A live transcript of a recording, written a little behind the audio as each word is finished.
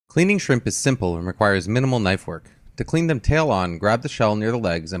Cleaning shrimp is simple and requires minimal knife work. To clean them tail on, grab the shell near the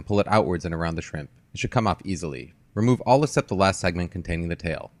legs and pull it outwards and around the shrimp. It should come off easily. Remove all except the last segment containing the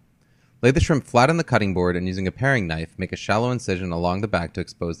tail. Lay the shrimp flat on the cutting board and using a paring knife, make a shallow incision along the back to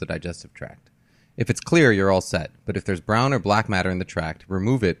expose the digestive tract. If it's clear, you're all set, but if there's brown or black matter in the tract,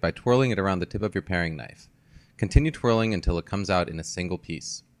 remove it by twirling it around the tip of your paring knife. Continue twirling until it comes out in a single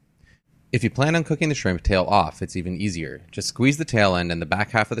piece. If you plan on cooking the shrimp tail off, it's even easier. Just squeeze the tail end and the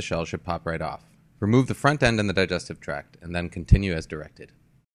back half of the shell should pop right off. Remove the front end and the digestive tract, and then continue as directed.